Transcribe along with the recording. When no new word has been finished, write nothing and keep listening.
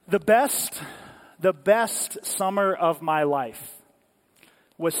The best summer of my life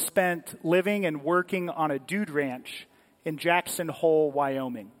was spent living and working on a dude ranch in Jackson Hole,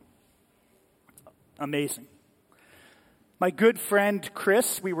 Wyoming. Amazing. My good friend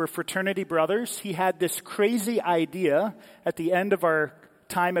Chris, we were fraternity brothers. He had this crazy idea at the end of our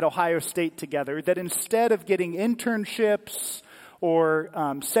time at Ohio State together that instead of getting internships or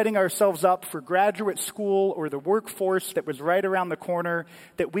setting ourselves up for graduate school or the workforce that was right around the corner,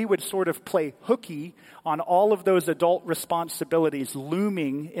 that we would sort of play hooky on all of those adult responsibilities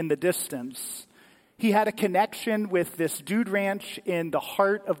looming in the distance. He had a connection with this dude ranch in the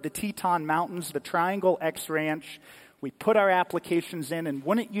heart of the Teton Mountains, the Triangle X Ranch. We put our applications in, and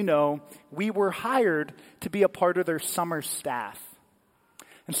wouldn't you know, we were hired to be a part of their summer staff.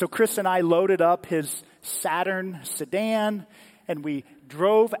 And so Chris and I loaded up his Saturn sedan, and we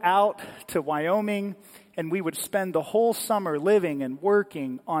drove out to Wyoming, and we would spend the whole summer living and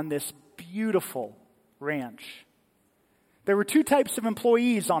working on this beautiful ranch. There were two types of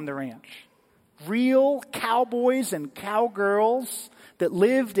employees on the ranch. Real cowboys and cowgirls that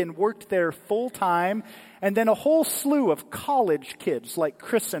lived and worked there full time, and then a whole slew of college kids like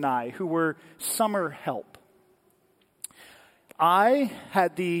Chris and I who were summer help. I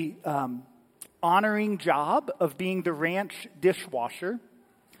had the honoring job of being the ranch dishwasher.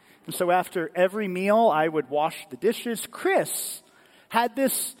 And so after every meal, I would wash the dishes. Chris had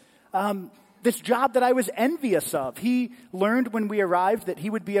this job that I was envious of. He learned when we arrived that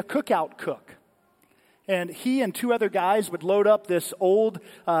he would be a cookout cook. And he and two other guys would load up this old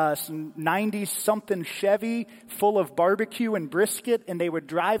 90-something Chevy full of barbecue and brisket, and they would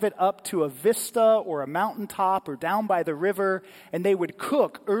drive it up to a vista or a mountaintop or down by the river, and they would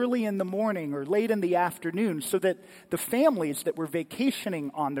cook early in the morning or late in the afternoon so that the families that were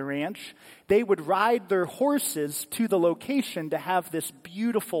vacationing on the ranch, they would ride their horses to the location to have this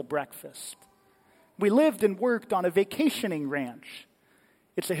beautiful breakfast. We lived and worked on a vacationing ranch.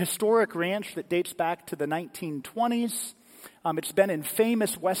 It's a historic ranch that dates back to the 1920s. It's been in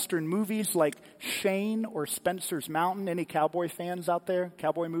famous Western movies like Shane or Spencer's Mountain. Any cowboy fans out there?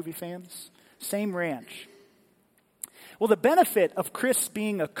 Cowboy movie fans? Same ranch. Well, the benefit of Chris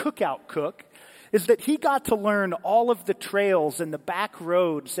being a cookout cook is that he got to learn all of the trails and the back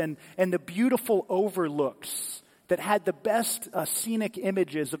roads and the beautiful overlooks that had the best scenic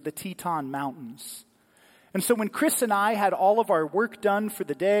images of the Teton Mountains. And so when Chris and I had all of our work done for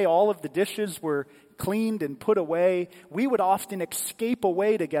the day, all of the dishes were cleaned and put away, we would often escape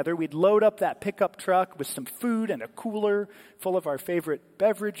away together. We'd load up that pickup truck with some food and a cooler full of our favorite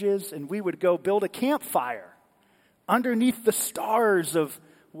beverages, and we would go build a campfire underneath the stars of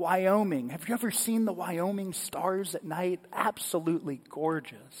Wyoming. Have you ever seen the Wyoming stars at night? Absolutely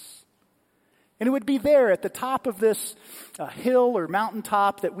gorgeous. And it would be there at the top of this hill or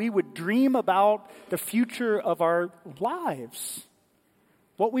mountaintop that we would dream about the future of our lives,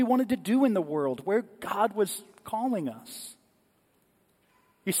 what we wanted to do in the world, where God was calling us.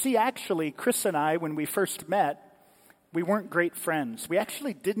 You see, actually, Chris and I, when we first met, we weren't great friends. We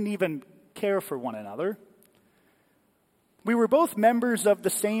actually didn't even care for one another. We were both members of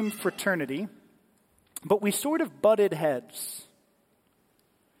the same fraternity, but we sort of butted heads.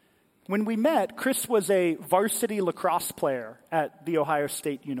 When we met, Chris was a varsity lacrosse player at The Ohio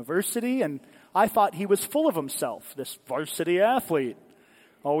State University, and I thought he was full of himself, this varsity athlete,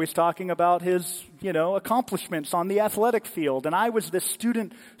 always talking about his, accomplishments on the athletic field. And I was this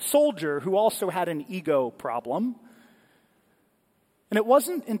student soldier who also had an ego problem. And it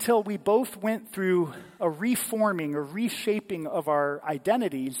wasn't until we both went through a reforming or reshaping of our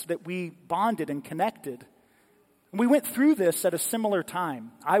identities that we bonded and connected. We went through this at a similar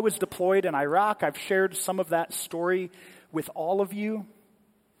time. I was deployed in Iraq. I've shared some of that story with all of you.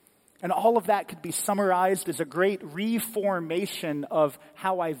 And all of that could be summarized as a great reformation of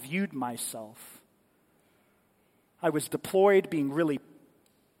how I viewed myself. I was deployed being really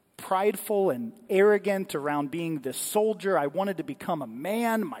prideful and arrogant around being this soldier. I wanted to become a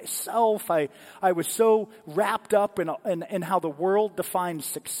man myself. I was so wrapped up in how the world defines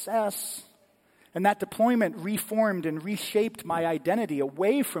success. And that deployment reformed and reshaped my identity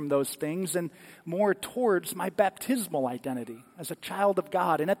away from those things and more towards my baptismal identity as a child of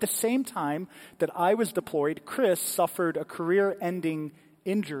God. And at the same time that I was deployed, Chris suffered a career-ending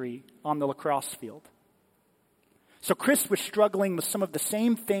injury on the lacrosse field. So Chris was struggling with some of the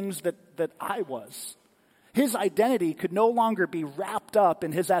same things that I was. His identity could no longer be wrapped up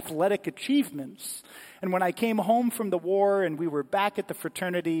in his athletic achievements. And when I came home from the war and we were back at the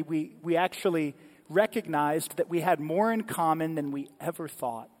fraternity, we actually recognized that we had more in common than we ever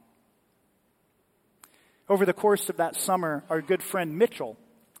thought. Over the course of that summer, our good friend Mitchell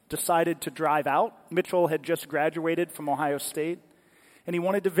decided to drive out. Mitchell had just graduated from Ohio State, and he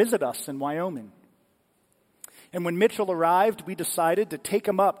wanted to visit us in Wyoming. And when Mitchell arrived, we decided to take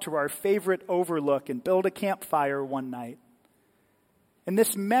him up to our favorite overlook and build a campfire one night. And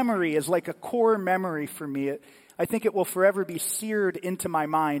this memory is like a core memory for me. I think it will forever be seared into my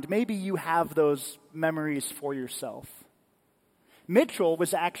mind. Maybe you have those memories for yourself. Mitchell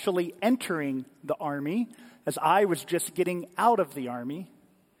was actually entering the Army as I was just getting out of the Army.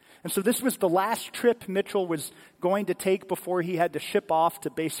 And so this was the last trip Mitchell was going to take before he had to ship off to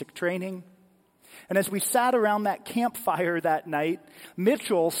basic training. And as we sat around that campfire that night,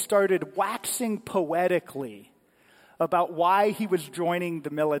 Mitchell started waxing poetically about why he was joining the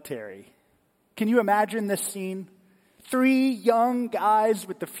military. Can you imagine this scene? 3 young guys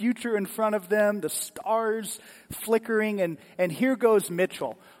with the future in front of them, the stars flickering, and here goes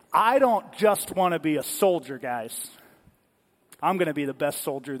Mitchell. I don't just want to be a soldier, guys. I'm going to be the best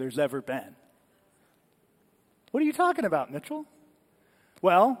soldier there's ever been. What are you talking about, Mitchell?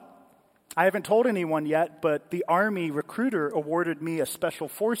 Well, I haven't told anyone yet, but the Army recruiter awarded me a Special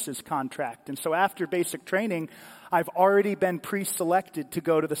Forces contract. And so after basic training, I've already been pre-selected to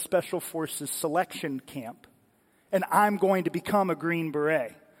go to the Special Forces selection camp. And I'm going to become a Green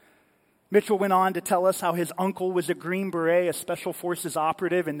Beret. Mitchell went on to tell us how his uncle was a Green Beret, a Special Forces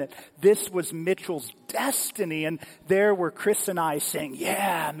operative, and that this was Mitchell's destiny. And there were Chris and I saying,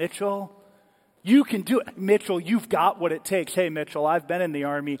 yeah, Mitchell, you can do it. Mitchell, you've got what it takes. Hey, Mitchell, I've been in the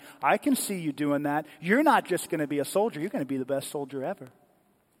Army. I can see you doing that. You're not just going to be a soldier. You're going to be the best soldier ever.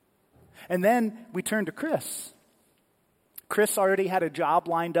 And then we turned to Chris. Chris already had a job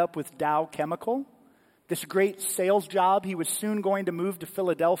lined up with Dow Chemical, this great sales job. He was soon going to move to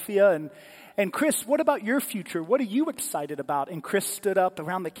Philadelphia. And Chris, what about your future? What are you excited about? And Chris stood up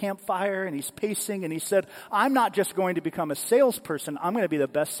around the campfire and he's pacing and he said, I'm not just going to become a salesperson. I'm going to be the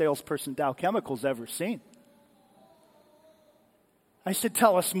best salesperson Dow Chemical's ever seen. I said,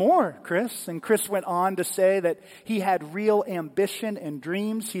 tell us more, Chris. And Chris went on to say that he had real ambition and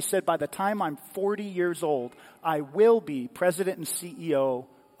dreams. He said, by the time I'm 40 years old, I will be president and CEO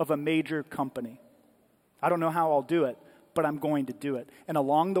of a major company. I don't know how I'll do it, but I'm going to do it. And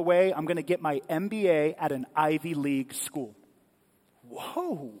along the way, I'm going to get my MBA at an Ivy League school.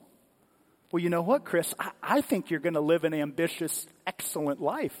 Whoa. Well, you know what, Chris? I think you're going to live an ambitious, excellent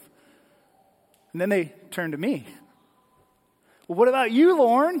life. And then they turned to me. Well, what about you,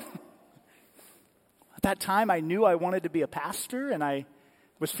 Lorne? At that time, I knew I wanted to be a pastor, and I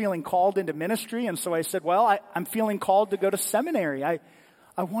was feeling called into ministry. And so I said, well, I'm feeling called to go to seminary.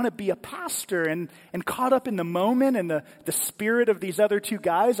 I want to be a pastor, and caught up in the moment and the spirit of these other 2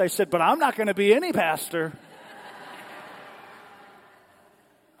 guys, I said, but I'm not going to be any pastor.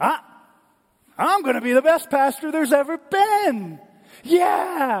 I'm going to be the best pastor there's ever been.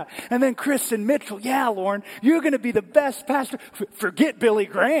 Yeah. And then Chris and Mitchell, yeah, Lorne, you're going to be the best pastor. Forget Billy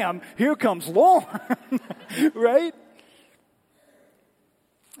Graham. Here comes Lorne. Right?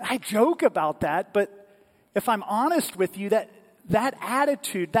 I joke about that, but if I'm honest with you, that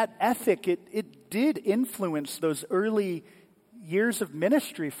attitude, that ethic, it did influence those early years of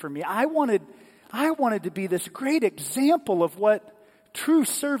ministry for me. I wanted to be this great example of what true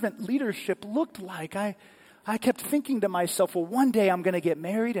servant leadership looked like. I kept thinking to myself, well, one day I'm going to get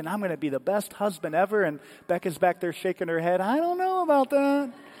married and I'm going to be the best husband ever. And Becca's back there shaking her head. I don't know about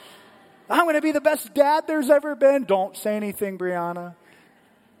that. I'm going to be the best dad there's ever been. Don't say anything, Brianna.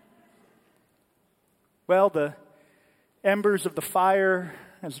 Well, the embers of the fire,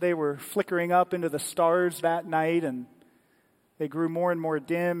 as they were flickering up into the stars that night, and they grew more and more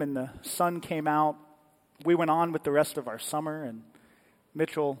dim, and the sun came out. We went on with the rest of our summer, and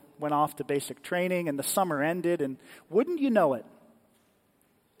Mitchell went off to basic training, and the summer ended, and wouldn't you know it,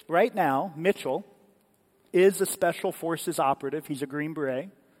 right now, Mitchell is a Special Forces operative. He's a Green Beret.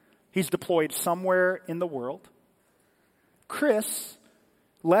 He's deployed somewhere in the world. Chris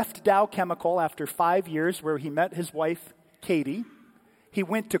left Dow Chemical after 5 years where he met his wife, Katie. He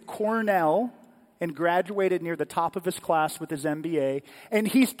went to Cornell and graduated near the top of his class with his MBA. And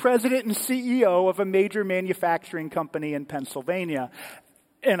he's president and CEO of a major manufacturing company in Pennsylvania.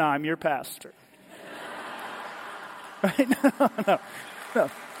 And I'm your pastor. Right? No.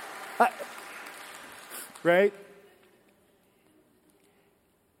 Right?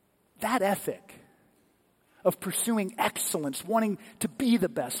 That ethic of pursuing excellence, wanting to be the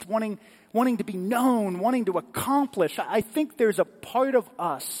best, wanting to be known, wanting to accomplish. I think there's a part of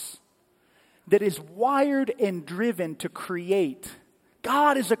us that is wired and driven to create.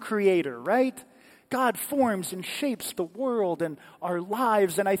 God is a creator, right? God forms and shapes the world and our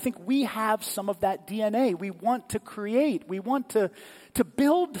lives, and I think we have some of that DNA. We want to create. We want to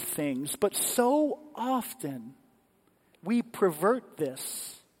build things, but so often we pervert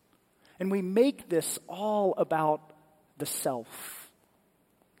this, and we make this all about the self,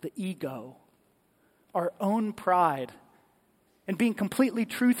 the ego, our own pride. And being completely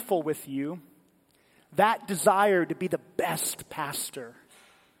truthful with you, that desire to be the best pastor,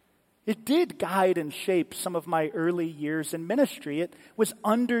 it did guide and shape some of my early years in ministry. It was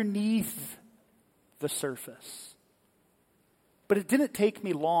underneath the surface. But it didn't take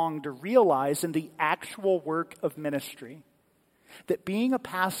me long to realize in the actual work of ministry that being a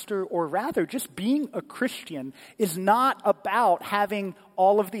pastor, or rather just being a Christian, is not about having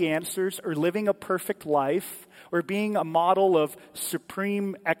all of the answers or living a perfect life or being a model of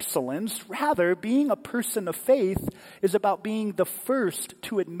supreme excellence. Rather, being a person of faith is about being the first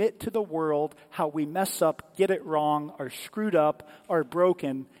to admit to the world how we mess up, get it wrong, are screwed up, are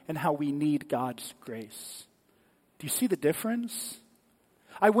broken, and how we need God's grace. Do you see the difference?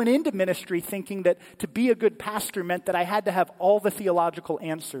 I went into ministry thinking that to be a good pastor meant that I had to have all the theological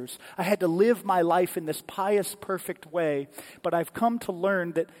answers. I had to live my life in this pious, perfect way. But I've come to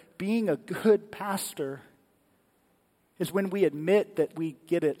learn that being a good pastor is when we admit that we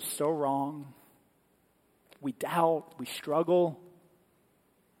get it so wrong. We doubt, we struggle.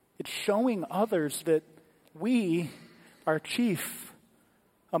 It's showing others that we are chief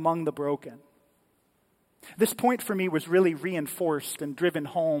among the broken. This point for me was really reinforced and driven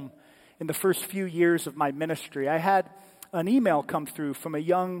home in the first few years of my ministry. I had an email come through from a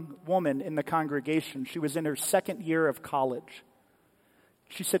young woman in the congregation. She was in her second year of college.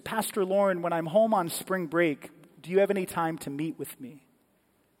 She said, "Pastor Lorne, when I'm home on spring break, do you have any time to meet with me?"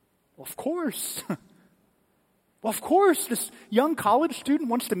 Well, of course. Well, of course, this young college student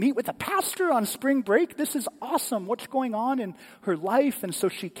wants to meet with a pastor on spring break. This is awesome. What's going on in her life? And so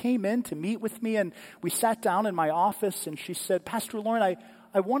she came in to meet with me, and we sat down in my office, and she said, "Pastor Lorne,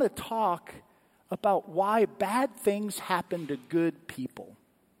 I want to talk about why bad things happen to good people."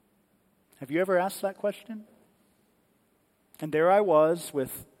 Have you ever asked that question? And there I was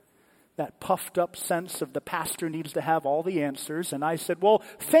with that puffed up sense of the pastor needs to have all the answers. And I said, "Well,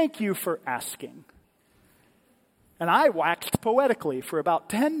 thank you for asking." And I waxed poetically for about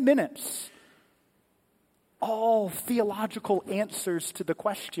 10 minutes. All theological answers to the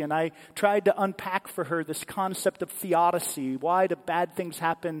question. I tried to unpack for her this concept of theodicy. Why do bad things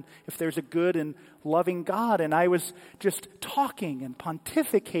happen if there's a good and loving God? And I was just talking and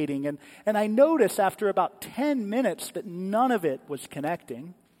pontificating. And I noticed after about 10 minutes that none of it was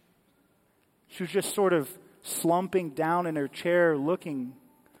connecting. She was just sort of slumping down in her chair looking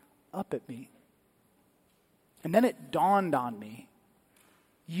up at me. And then it dawned on me.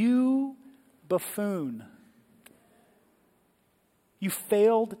 You buffoon. You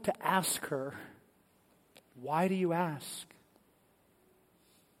failed to ask her, why do you ask?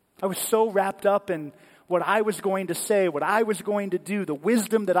 I was so wrapped up in what I was going to say, what I was going to do, the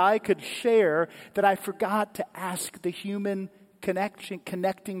wisdom that I could share, that I forgot to ask the human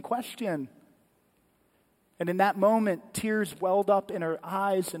connecting question. And in that moment, tears welled up in her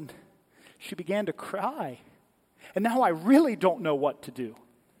eyes and she began to cry. And now I really don't know what to do.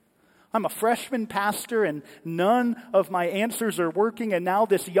 I'm a freshman pastor and none of my answers are working, and now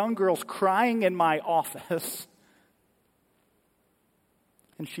this young girl's crying in my office.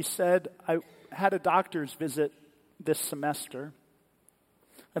 And she said, "I had a doctor's visit this semester.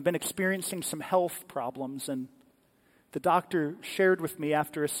 I've been experiencing some health problems, and the doctor shared with me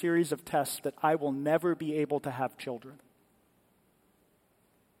after a series of tests that I will never be able to have children."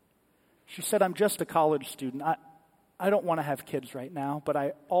 She said, "I'm just a college student. I don't want to have kids right now, but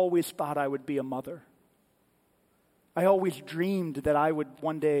I always thought I would be a mother. I always dreamed that I would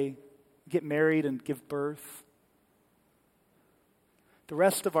one day get married and give birth. The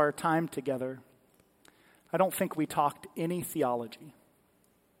rest of our time together, I don't think we talked any theology.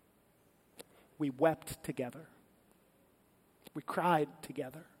 We wept together. We cried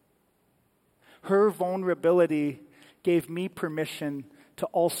together. Her vulnerability gave me permission to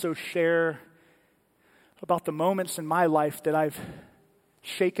also share about the moments in my life that I've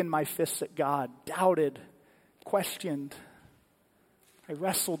shaken my fists at God, doubted, questioned. I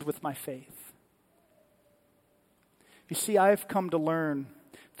wrestled with my faith. You see, I've come to learn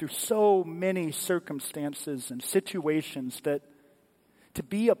through so many circumstances and situations that to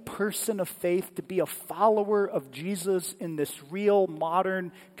be a person of faith, to be a follower of Jesus in this real,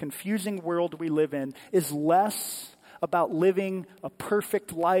 modern, confusing world we live in is less about living a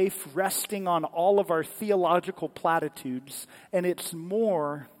perfect life, resting on all of our theological platitudes, and it's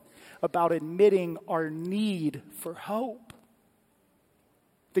more about admitting our need for hope,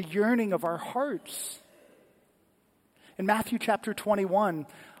 the yearning of our hearts. In Matthew chapter 21,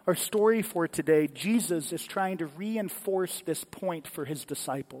 our story for today, Jesus is trying to reinforce this point for his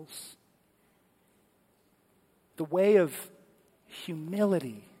disciples. The way of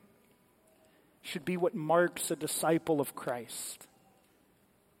humility should be what marks a disciple of Christ.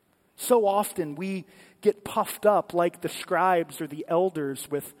 So often we get puffed up like the scribes or the elders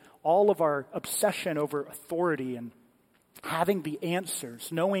with all of our obsession over authority and having the answers,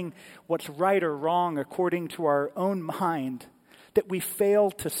 knowing what's right or wrong according to our own mind, that we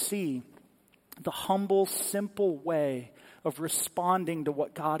fail to see the humble, simple way of responding to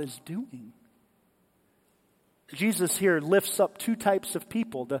what God is doing. Jesus here lifts up two types of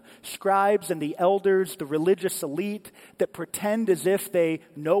people, the scribes and the elders, the religious elite that pretend as if they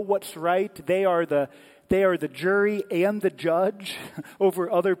know what's right. They are the jury and the judge over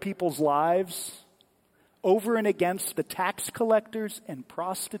other people's lives, over and against the tax collectors and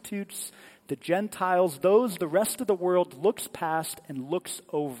prostitutes, the Gentiles, those the rest of the world looks past and looks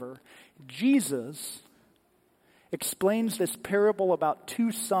over. Jesus explains this parable about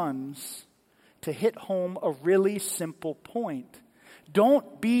two sons to hit home a really simple point.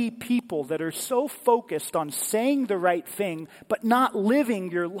 Don't be people that are so focused on saying the right thing, but not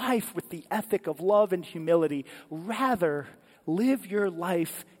living your life with the ethic of love and humility. Rather, live your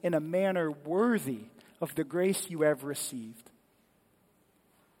life in a manner worthy of the grace you have received.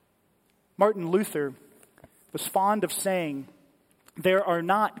 Martin Luther was fond of saying, there are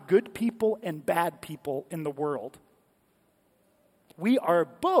not good people and bad people in the world. We are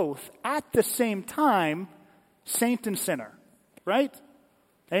both at the same time saint and sinner, right?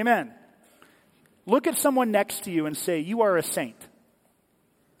 Amen. Look at someone next to you and say, you are a saint.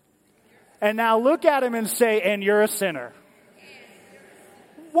 And now look at him and say, and you're a sinner.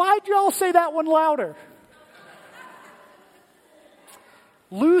 Why'd y'all say that one louder?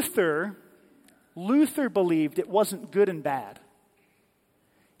 Luther believed it wasn't good and bad.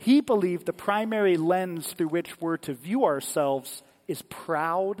 He believed the primary lens through which we're to view ourselves is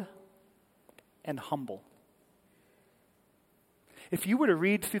proud and humble. If you were to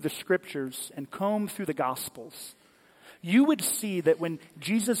read through the scriptures and comb through the gospels, you would see that when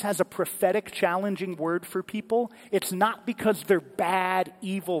Jesus has a prophetic, challenging word for people, it's not because they're bad,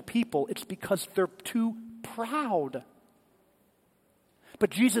 evil people. It's because they're too proud.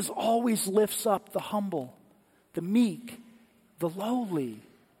 But Jesus always lifts up the humble, the meek, the lowly.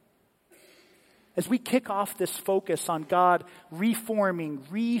 As we kick off this focus on God reforming,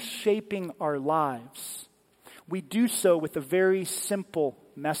 reshaping our lives, we do so with a very simple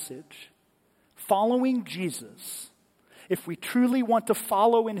message. Following Jesus, if we truly want to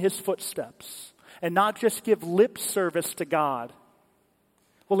follow in his footsteps and not just give lip service to God,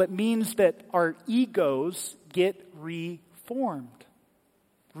 well, it means that our egos get reformed,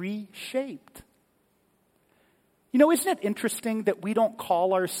 reshaped. You know, isn't it interesting that we don't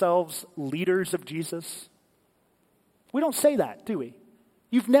call ourselves leaders of Jesus? We don't say that, do we?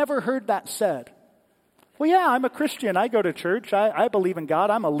 You've never heard that said. Well, yeah, I'm a Christian. I go to church. I believe in God.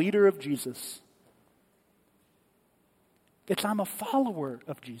 I'm a leader of Jesus. It's I'm a follower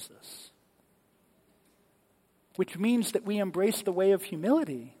of Jesus. Which means that we embrace the way of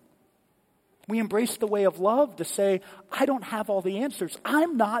humility. We embrace the way of love to say, I don't have all the answers.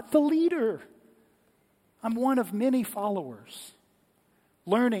 I'm not the leader. I'm one of many followers,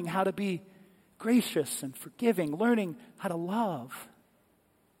 learning how to be gracious and forgiving, learning how to love.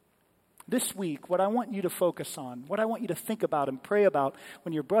 This week, what I want you to focus on, what I want you to think about and pray about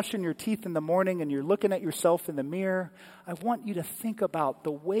when you're brushing your teeth in the morning and you're looking at yourself in the mirror, I want you to think about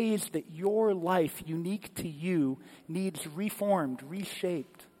the ways that your life, unique to you, needs reformed,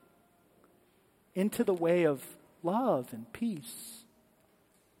 reshaped into the way of love and peace.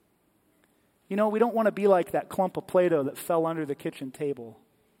 You know, we don't want to be like that clump of Play-Doh that fell under the kitchen table.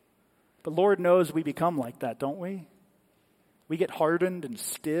 But Lord knows we become like that, don't we? We get hardened and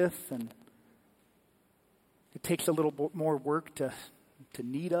stiff, and it takes a little more work to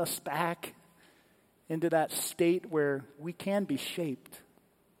knead us back into that state where we can be shaped.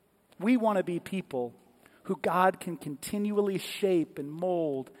 We want to be people who God can continually shape and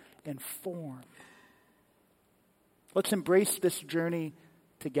mold and form. Let's embrace this journey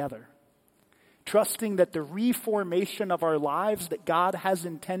together, trusting that the reformation of our lives that God has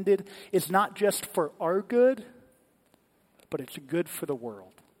intended is not just for our good, but it's good for the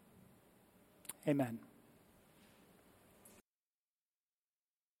world. Amen.